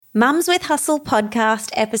Mums with Hustle podcast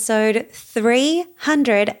episode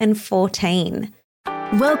 314.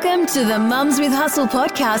 Welcome to the Mums with Hustle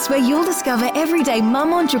podcast, where you'll discover everyday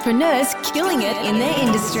mum entrepreneurs killing it in their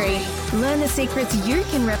industry. Learn the secrets you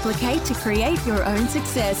can replicate to create your own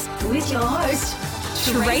success with your host,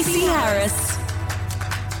 Tracy Harris.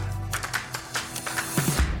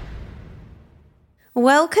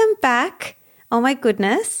 Welcome back. Oh my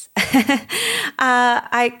goodness.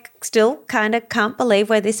 I still kind of can't believe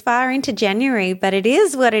we're this far into January, but it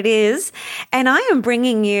is what it is. And I am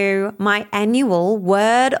bringing you my annual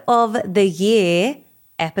Word of the Year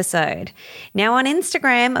episode. Now on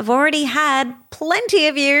Instagram, I've already had plenty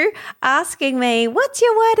of you asking me, what's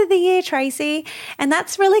your Word of the Year, Tracy? And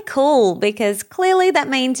that's really cool because clearly that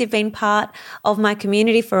means you've been part of my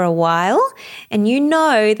community for a while and you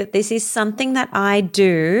know that this is something that I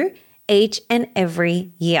do each and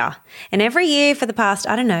every year. And every year for the past,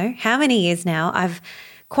 I don't know how many years now, I've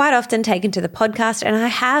quite often taken to the podcast and I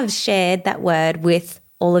have shared that word with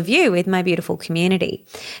all of you, with my beautiful community.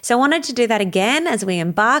 So I wanted to do that again as we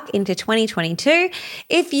embark into 2022.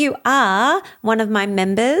 If you are one of my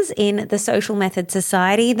members in the Social Method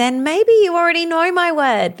Society, then maybe you already know my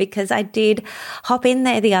word because I did hop in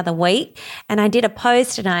there the other week and I did a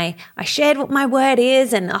post and I shared what my word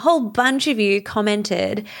is, and a whole bunch of you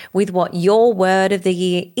commented with what your word of the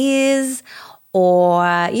year is.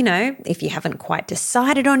 Or, if you haven't quite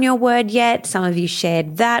decided on your word yet, some of you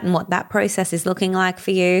shared that and what that process is looking like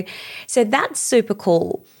for you. So that's super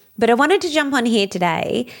cool. But I wanted to jump on here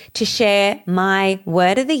today to share my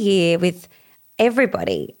word of the year with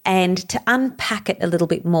everybody and to unpack it a little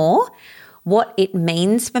bit more, what it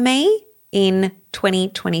means for me in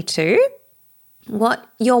 2022, what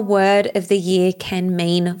your word of the year can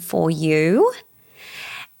mean for you,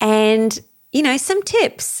 and some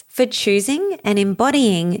tips for choosing and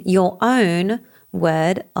embodying your own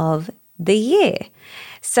word of the year.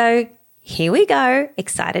 So here we go.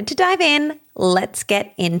 Excited to dive in. Let's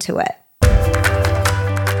get into it.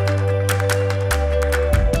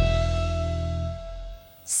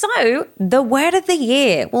 So the word of the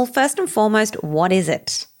year. Well, first and foremost, what is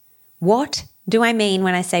it? What do I mean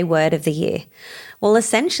when I say word of the year? Well,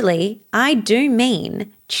 essentially, I do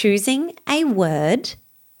mean choosing a word,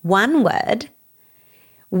 one word,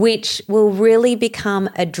 which will really become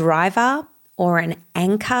a driver or an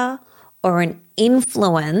anchor or an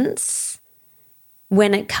influence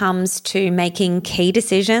when it comes to making key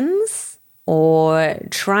decisions or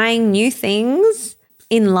trying new things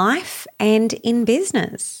in life and in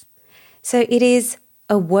business. So it is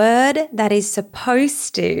a word that is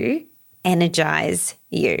supposed to energize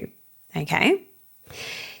you, okay?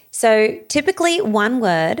 So typically one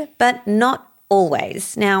word, but not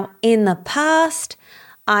always. Now, in the past,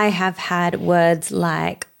 I have had words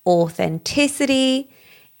like authenticity,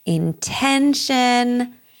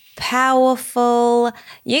 intention, powerful.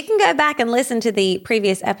 You can go back and listen to the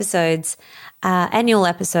previous episodes, annual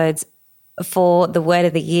episodes for the word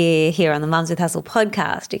of the year here on the Mums with Hustle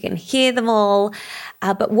podcast. You can hear them all.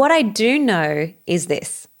 But what I do know is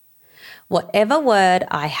this: whatever word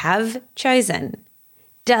I have chosen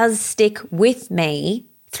does stick with me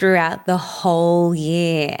throughout the whole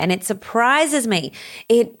year. And it surprises me.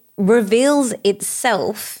 It reveals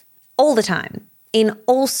itself all the time in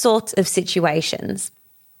all sorts of situations.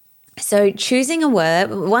 So choosing a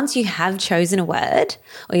word, once you have chosen a word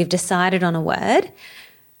or you've decided on a word,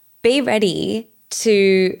 be ready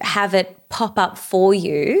to have it pop up for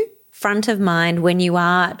you front of mind when you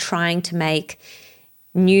are trying to make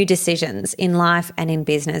new decisions in life and in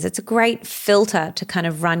business. It's a great filter to kind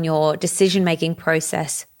of run your decision-making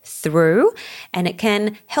process through, and it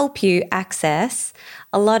can help you access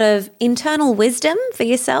a lot of internal wisdom for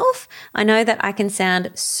yourself. I know that I can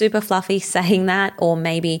sound super fluffy saying that, or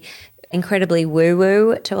maybe incredibly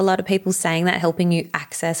woo-woo to a lot of people saying that, helping you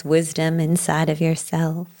access wisdom inside of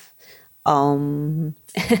yourself. But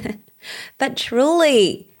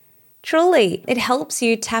truly, it helps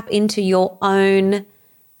you tap into your own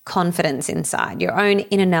confidence inside, your own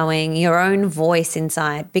inner knowing, your own voice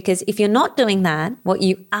inside. Because if you're not doing that, what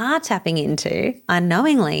you are tapping into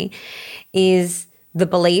unknowingly is the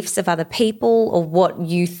beliefs of other people or what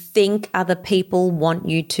you think other people want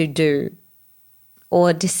you to do,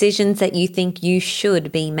 or decisions that you think you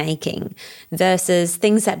should be making versus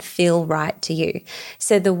things that feel right to you.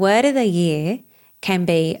 So the word of the year can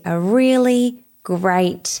be a really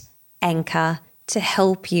great anchor to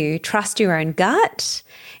help you trust your own gut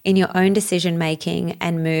in your own decision making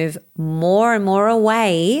and move more and more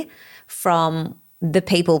away from the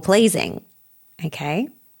people pleasing. Okay.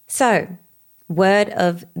 So word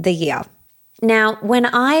of the year. Now, when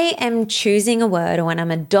I am choosing a word or when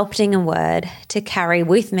I'm adopting a word to carry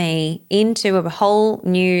with me into a whole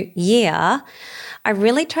new year, I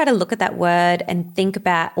really try to look at that word and think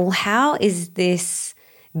about, well, how is this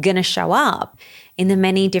going to show up in the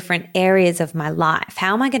many different areas of my life?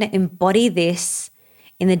 How am I going to embody this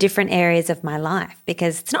in the different areas of my life?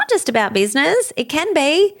 Because it's not just about business. It can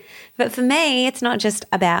be, but for me, it's not just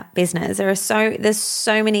about business. There's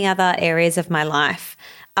so many other areas of my life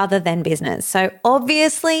other than business. So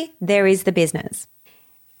obviously there is the business.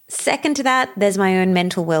 Second to that, there's my own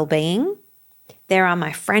mental well-being. There are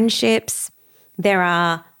my friendships.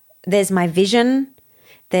 There's my vision.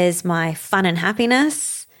 There's my fun and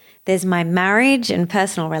happiness. There's my marriage and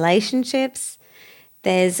personal relationships.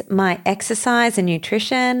 There's my exercise and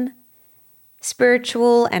nutrition,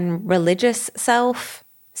 spiritual and religious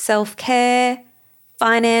self-care,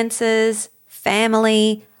 finances,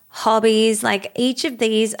 family, hobbies. Like each of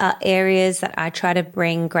these are areas that I try to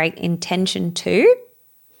bring great intention to,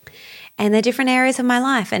 and they're different areas of my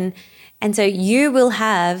life. And so you will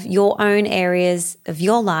have your own areas of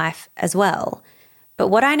your life as well. But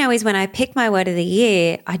what I know is when I pick my word of the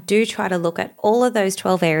year, I do try to look at all of those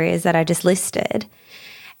 12 areas that I just listed,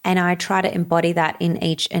 and I try to embody that in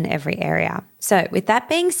each and every area. So with that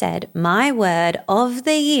being said, my word of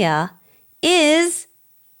the year is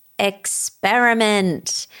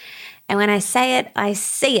experiment. And when I say it, I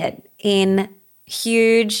see it in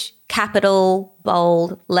huge, capital,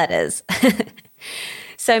 bold letters.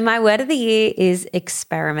 So my word of the year is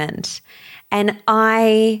experiment. And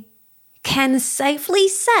I can safely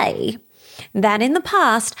say that in the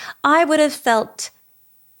past, I would have felt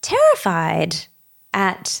terrified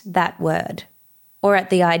at that word or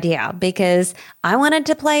at the idea because I wanted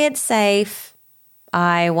to play it safe.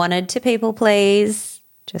 I wanted to people please.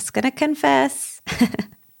 Just going to confess.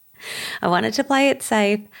 I wanted to play it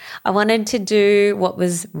safe. I wanted to do what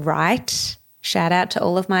was right. Shout out to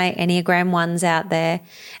all of my Enneagram 1s out there.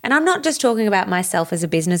 And I'm not just talking about myself as a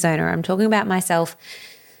business owner. I'm talking about myself,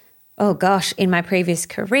 in my previous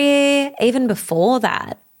career, even before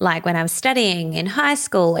that, like when I was studying in high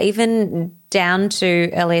school, even down to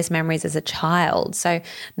earliest memories as a child. So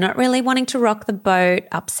not really wanting to rock the boat,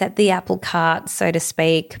 upset the apple cart, so to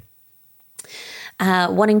speak.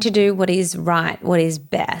 Wanting to do what is right, what is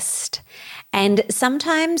best. And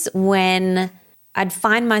sometimes when I'd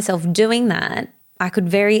find myself doing that, I could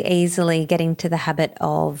very easily get into the habit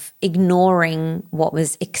of ignoring what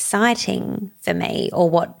was exciting for me or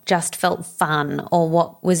what just felt fun or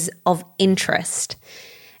what was of interest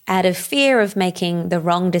out of fear of making the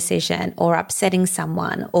wrong decision or upsetting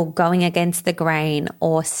someone or going against the grain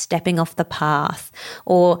or stepping off the path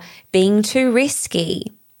or being too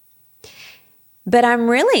risky. But I'm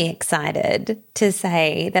really excited to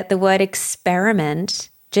say that the word experiment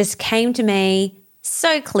just came to me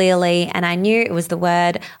so clearly, and I knew it was the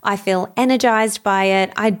word. I feel energized by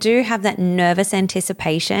it. I do have that nervous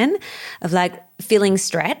anticipation of like feeling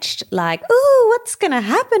stretched, like, ooh, what's going to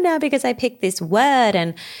happen now because I picked this word,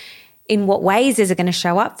 and in what ways is it going to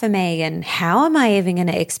show up for me, and how am I even going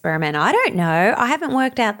to experiment? I don't know. I haven't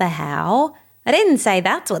worked out the how. I didn't say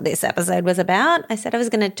that's what this episode was about. I said I was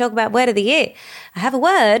going to talk about word of the year. I have a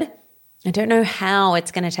word. I don't know how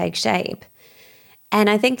it's going to take shape. And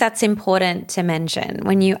I think that's important to mention.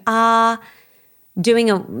 When you are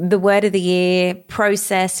doing the word of the year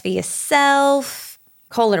process for yourself,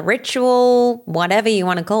 call it a ritual, whatever you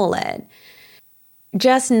want to call it,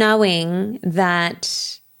 just knowing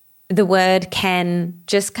that the word can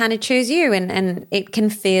just kind of choose you and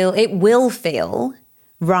it will feel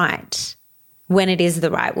right when it is the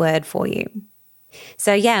right word for you.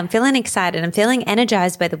 So yeah, I'm feeling excited. I'm feeling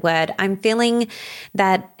energized by the word. I'm feeling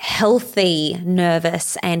that healthy,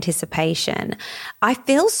 nervous anticipation. I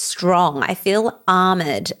feel strong. I feel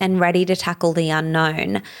armored and ready to tackle the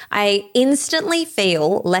unknown. I instantly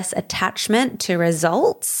feel less attachment to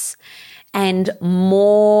results and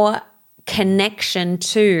more connection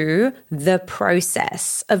to the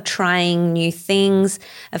process of trying new things,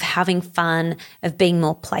 of having fun, of being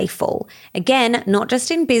more playful. Again, not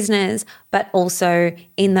just in business, but also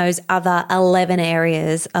in those other 11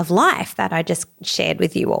 areas of life that I just shared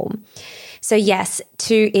with you all. So yes,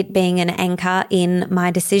 to it being an anchor in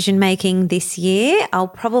my decision making this year, I'll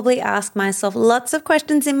probably ask myself lots of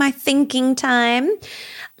questions in my thinking time.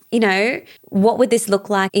 You know, what would this look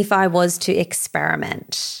like if I was to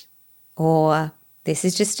experiment? Or this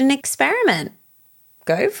is just an experiment.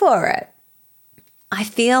 Go for it. I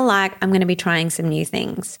feel like I'm going to be trying some new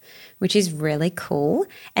things, which is really cool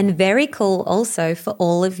and very cool also for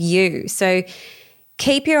all of you. So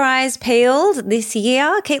keep your eyes peeled this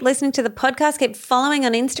year. Keep listening to the podcast. Keep following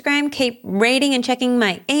on Instagram. Keep reading and checking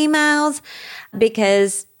my emails,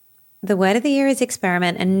 because the word of the year is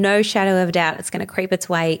experiment, and no shadow of a doubt it's going to creep its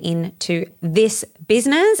way into this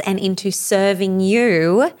business and into serving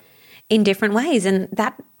you in different ways. And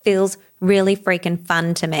that feels really freaking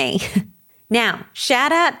fun to me. Now,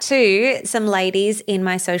 shout out to some ladies in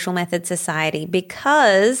my Social Method Society,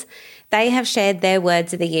 because they have shared their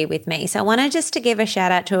words of the year with me. So I wanted just to give a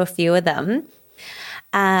shout out to a few of them.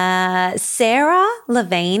 Sarah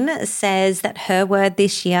Levine says that her word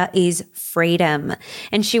this year is freedom.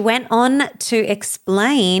 And she went on to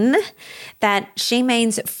explain that she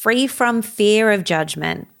means free from fear of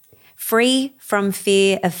judgment, free from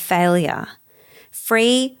fear of failure,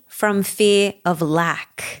 free from fear of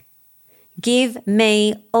lack. Give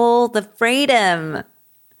me all the freedom.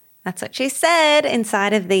 That's what she said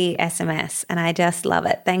inside of the SMS, and I just love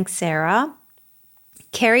it. Thanks, Sarah.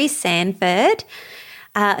 Kerry Sanford,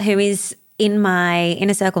 who is in my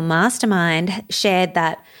Inner Circle Mastermind, shared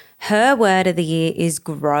that her word of the year is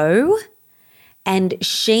grow, and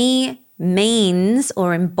she means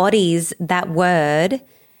or embodies that word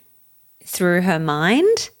through her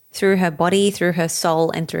mind, through her body, through her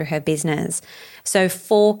soul, and through her business. So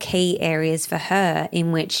 4 key areas for her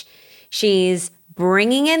in which she is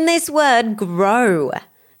bringing in this word, grow.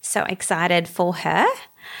 So excited for her.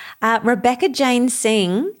 Rebecca Jane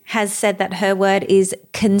Singh has said that her word is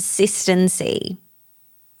consistency.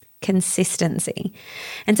 Consistency.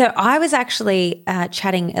 And so I was actually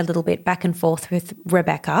chatting a little bit back and forth with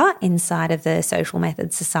Rebecca inside of the Social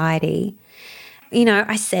Method Society. You know,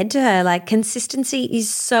 I said to her, like, consistency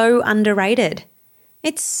is so underrated.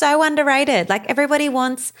 It's so underrated. Like, everybody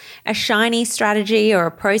wants a shiny strategy or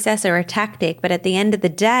a process or a tactic, but at the end of the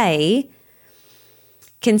day,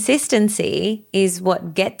 consistency is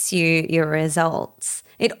what gets you your results.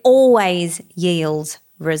 It always yields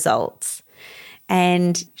results.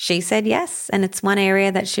 And she said yes, and it's one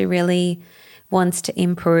area that she really wants to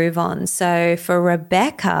improve on. So for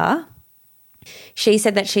Rebecca, she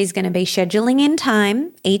said that she's going to be scheduling in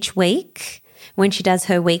time each week when she does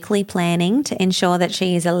her weekly planning to ensure that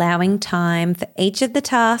she is allowing time for each of the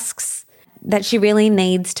tasks that she really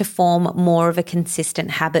needs to form more of a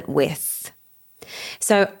consistent habit with.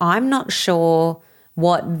 So I'm not sure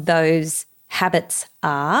what those habits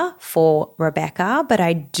are for Rebecca, but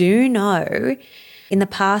I do know in the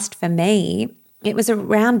past for me, it was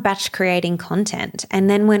around batch creating content. And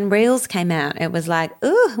then when Reels came out, it was like,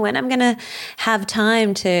 ooh, when I'm going to have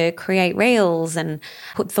time to create Reels and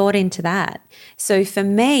put thought into that. So for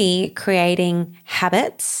me, creating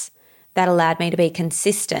habits that allowed me to be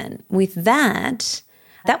consistent with that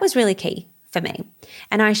was really key for me.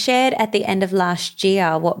 And I shared at the end of last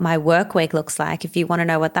year what my work week looks like. If you want to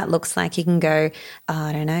know what that looks like, you can go,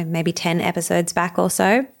 I don't know, maybe 10 episodes back or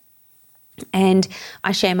so. And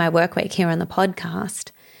I share my work week here on the podcast.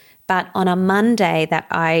 But on a Monday that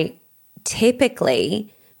I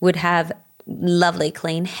typically would have lovely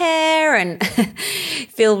clean hair and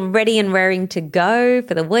feel ready and raring to go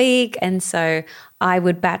for the week. And so I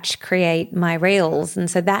would batch create my Reels. And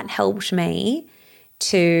so that helped me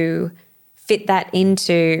to fit that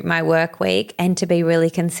into my work week and to be really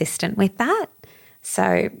consistent with that.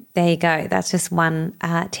 So there you go. That's just one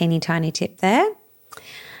teeny tiny tip there.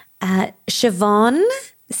 Siobhan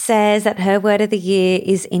says that her word of the year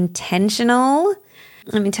is intentional.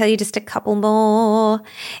 Let me tell you just a couple more.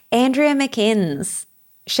 Andrea McInnes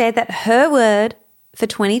shared that her word for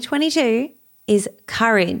 2022 is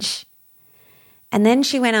courage. And then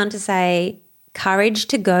she went on to say, courage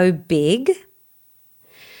to go big,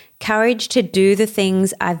 courage to do the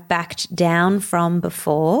things I've backed down from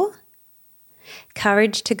before,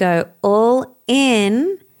 courage to go all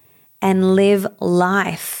in and live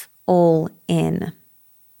life all in.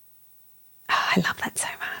 Oh, I love that so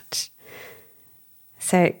much.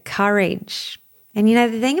 So courage. And you know,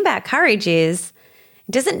 the thing about courage is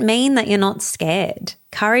it doesn't mean that you're not scared.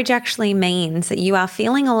 Courage actually means that you are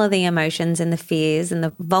feeling all of the emotions and the fears and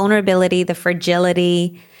the vulnerability, the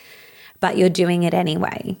fragility, but you're doing it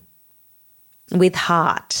anyway with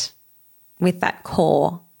heart, with that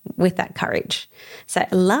core, with that courage. So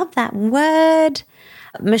I love that word.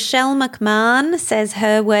 Michelle McMahon says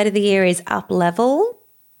her word of the year is up level.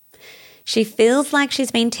 She feels like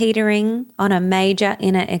she's been teetering on a major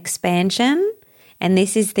inner expansion, and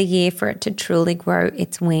this is the year for it to truly grow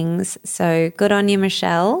its wings. So good on you,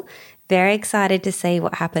 Michelle. Very excited to see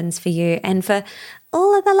what happens for you and for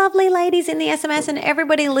all of the lovely ladies in the SMS and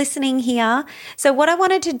everybody listening here. So what I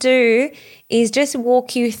wanted to do is just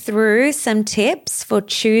walk you through some tips for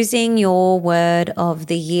choosing your word of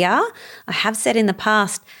the year. I have said in the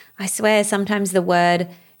past, I swear sometimes the word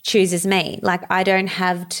chooses me. Like I don't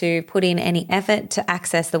have to put in any effort to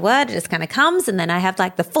access the word. It just kind of comes, and then I have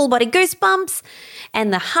like the full body goosebumps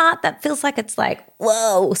and the heart that feels like it's like,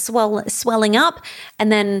 whoa, swelling up.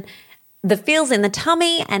 And then the feels in the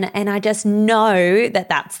tummy, and I just know that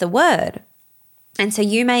that's the word. And so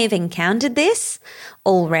you may have encountered this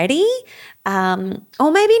already,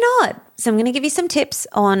 or maybe not. So I'm going to give you some tips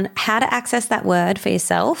on how to access that word for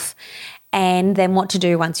yourself and then what to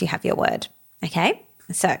do once you have your word. Okay,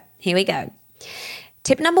 so here we go.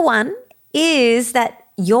 Tip number 1 is that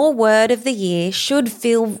your word of the year should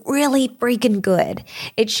feel really freaking good.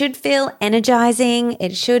 It should feel energizing.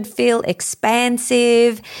 It should feel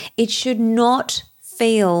expansive. It should not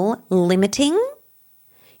feel limiting.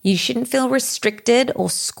 You shouldn't feel restricted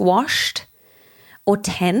or squashed or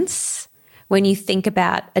tense when you think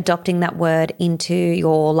about adopting that word into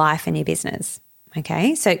your life and your business.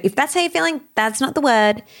 Okay, so if that's how you're feeling, that's not the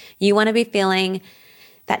word. You want to be feeling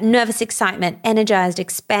that nervous excitement, energized,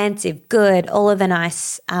 expansive, good, all of the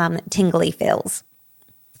nice tingly feels.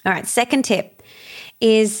 All right, second tip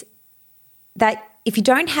is that if you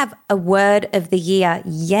don't have a word of the year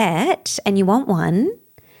yet and you want one,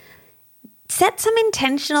 set some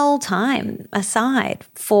intentional time aside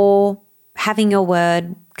for having your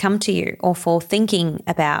word come to you or for thinking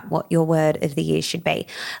about what your word of the year should be.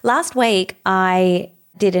 Last week, I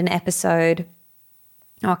did an episode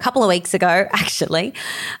a couple of weeks ago, actually,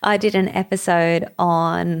 I did an episode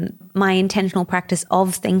on my intentional practice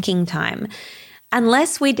of thinking time.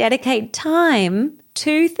 Unless we dedicate time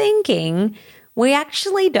to thinking, we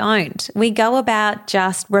actually don't. We go about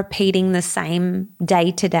just repeating the same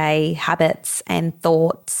day-to-day habits and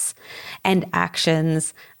thoughts and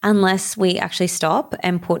actions unless we actually stop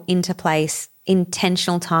and put into place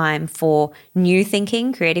intentional time for new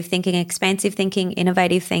thinking, creative thinking, expansive thinking,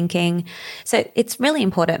 innovative thinking. So it's really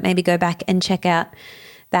important. Maybe go back and check out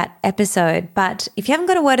that episode. But if you haven't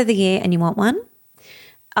got a word of the year and you want one,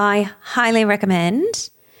 I highly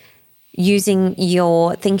recommend using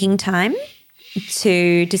your thinking time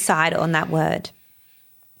to decide on that word.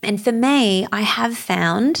 And for me, I have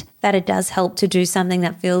found that it does help to do something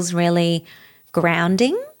that feels really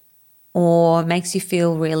grounding or makes you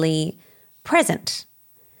feel really present.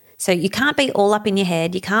 So you can't be all up in your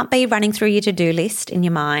head. You can't be running through your to-do list in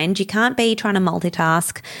your mind. You can't be trying to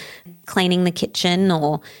multitask, cleaning the kitchen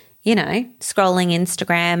or, scrolling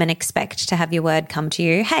Instagram and expect to have your word come to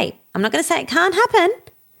you. Hey, I'm not going to say it can't happen,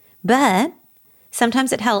 but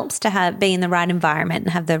sometimes it helps to be in the right environment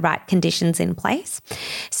and have the right conditions in place.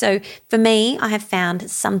 So for me, I have found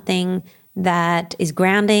something that is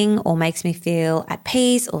grounding or makes me feel at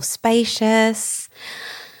peace or spacious,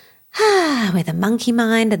 where the monkey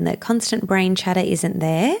mind and the constant brain chatter isn't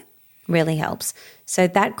there, really helps. So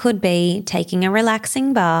that could be taking a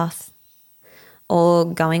relaxing bath or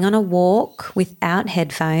going on a walk without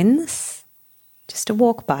headphones, just a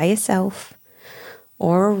walk by yourself,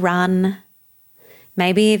 or a run,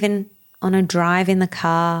 maybe even on a drive in the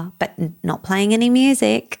car, but not playing any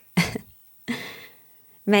music.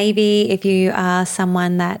 Maybe if you are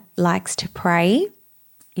someone that likes to pray,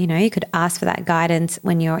 you could ask for that guidance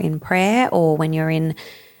when you're in prayer or when you're in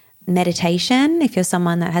meditation. If you're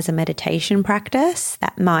someone that has a meditation practice,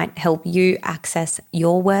 that might help you access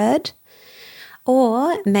your word.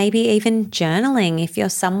 Or maybe even journaling. If you're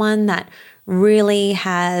someone that really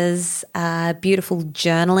has a beautiful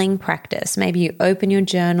journaling practice, maybe you open your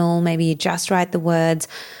journal, maybe you just write the words,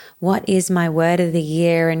 what is my word of the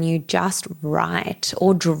year? And you just write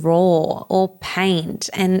or draw or paint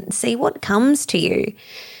and see what comes to you.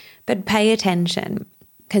 But pay attention,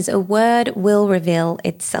 because a word will reveal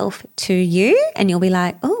itself to you and you'll be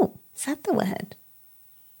like, oh, is that the word?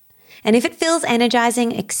 And if it feels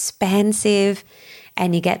energizing, expansive,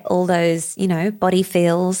 and you get all those, body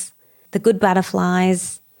feels, the good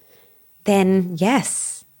butterflies, then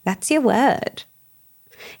yes, that's your word.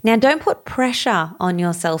 Now, don't put pressure on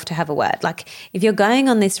yourself to have a word. Like if you're going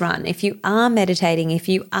on this run, if you are meditating, if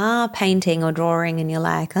you are painting or drawing and you're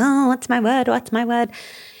like, oh, what's my word? What's my word?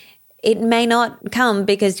 It may not come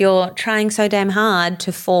because you're trying so damn hard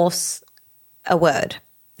to force a word.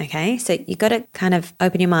 Okay, so you got to kind of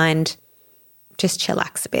open your mind, just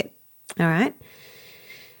chillax a bit. All right.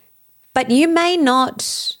 But you may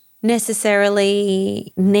not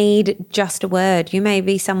necessarily need just a word. You may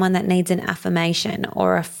be someone that needs an affirmation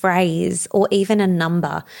or a phrase or even a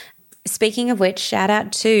number. Speaking of which, shout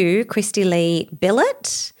out to Christy Lee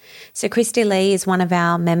Billett. So Christy Lee is one of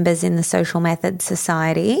our members in the Social Method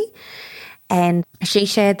Society, and she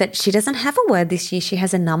shared that she doesn't have a word this year. She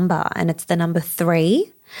has a number, and it's the number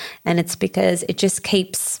 3, and it's because it just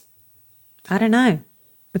keeps, I don't know,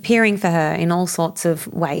 appearing for her in all sorts of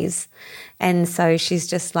ways. And so she's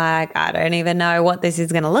just like, I don't even know what this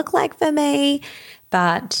is going to look like for me,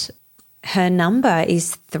 but her number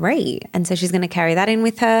is 3. And so she's going to carry that in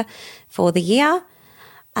with her for the year.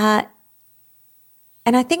 And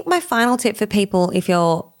I think my final tip for people, if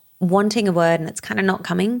you're wanting a word and it's kind of not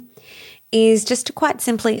coming, is just to quite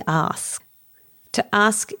simply ask. To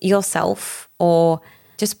ask yourself, or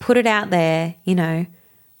just put it out there,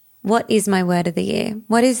 what is my word of the year?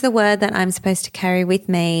 What is the word that I'm supposed to carry with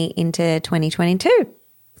me into 2022?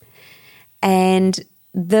 And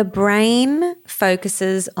the brain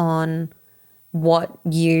focuses on what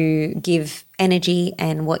you give energy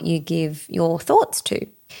and what you give your thoughts to.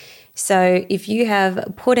 So if you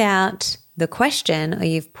have put out the question, or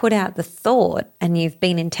you've put out the thought, and you've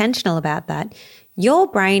been intentional about that, your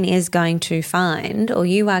brain is going to find, or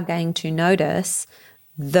you are going to notice,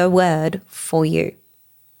 the word for you.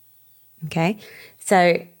 Okay?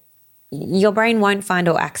 So your brain won't find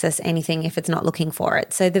or access anything if it's not looking for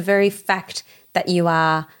it. So the very fact that you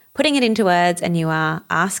are putting it into words and you are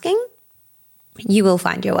asking, you will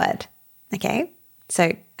find your word. Okay?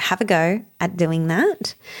 So have a go at doing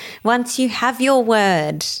that. Once you have your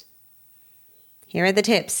word, here are the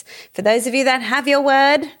tips. For those of you that have your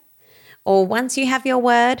word, or once you have your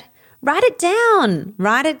word, write it down.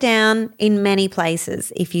 Write it down in many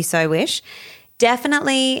places if you so wish.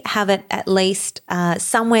 Definitely have it at least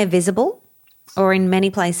somewhere visible, or in many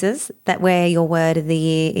places that where your word of the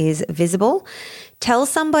year is visible. Tell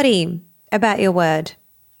somebody about your word.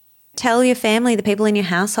 Tell your family, the people in your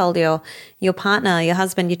household, your partner, your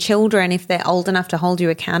husband, your children, if they're old enough to hold you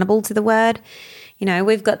accountable to the word.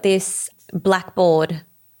 We've got this blackboard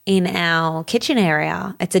in our kitchen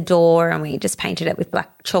area. It's a door, and we just painted it with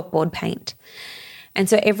black chalkboard paint. And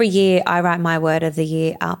so every year I write my word of the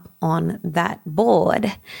year up on that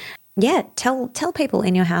board. Yeah, tell people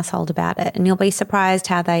in your household about it, and you'll be surprised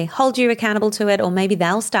how they hold you accountable to it, or maybe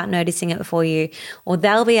they'll start noticing it for you, or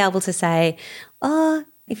they'll be able to say,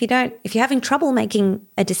 if you're having trouble making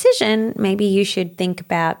a decision, maybe you should think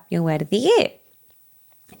about your word of the year.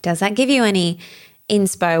 Does that give you any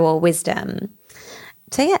inspo or wisdom?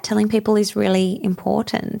 So yeah, telling people is really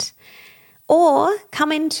important. Or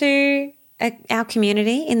come into our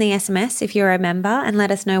community in the SMS if you're a member, and let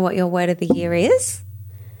us know what your word of the year is.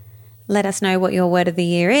 Let us know what your word of the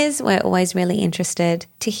year is. We're always really interested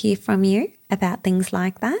to hear from you about things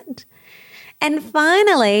like that. And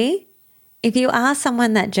finally, if you are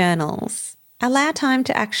someone that journals, allow time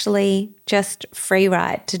to actually just free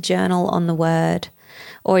write, to journal on the word.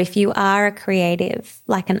 Or if you are a creative,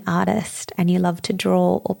 like an artist, and you love to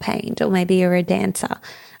draw or paint, or maybe you're a dancer,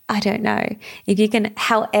 I don't know. If you can,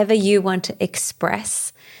 however you want to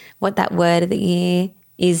express what that word of the year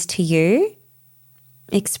is to you,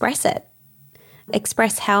 express it.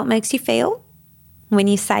 Express how it makes you feel when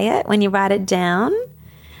you say it, when you write it down.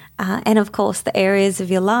 And of course, the areas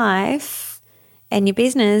of your life and your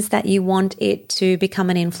business that you want it to become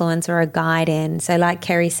an influence or a guide in. So like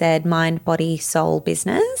Kerry said, mind, body, soul,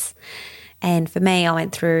 business. And for me, I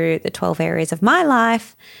went through the 12 areas of my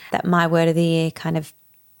life that my word of the year kind of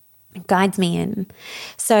guides me in.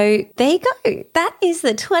 So there you go. That is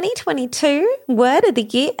the 2022 Word of the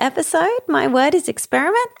Year episode. My word is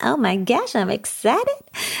experiment. Oh my gosh, I'm excited.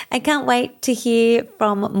 I can't wait to hear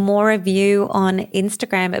from more of you on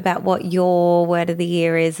Instagram about what your word of the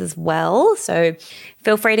year is as well. So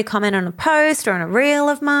feel free to comment on a post or on a reel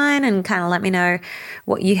of mine and kind of let me know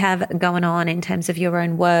what you have going on in terms of your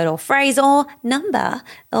own word or phrase or number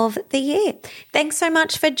of the year. Thanks so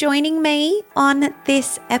much for joining me on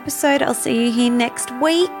this episode. I'll see you here next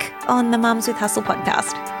week on the Mums with Hustle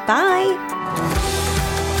podcast. Bye.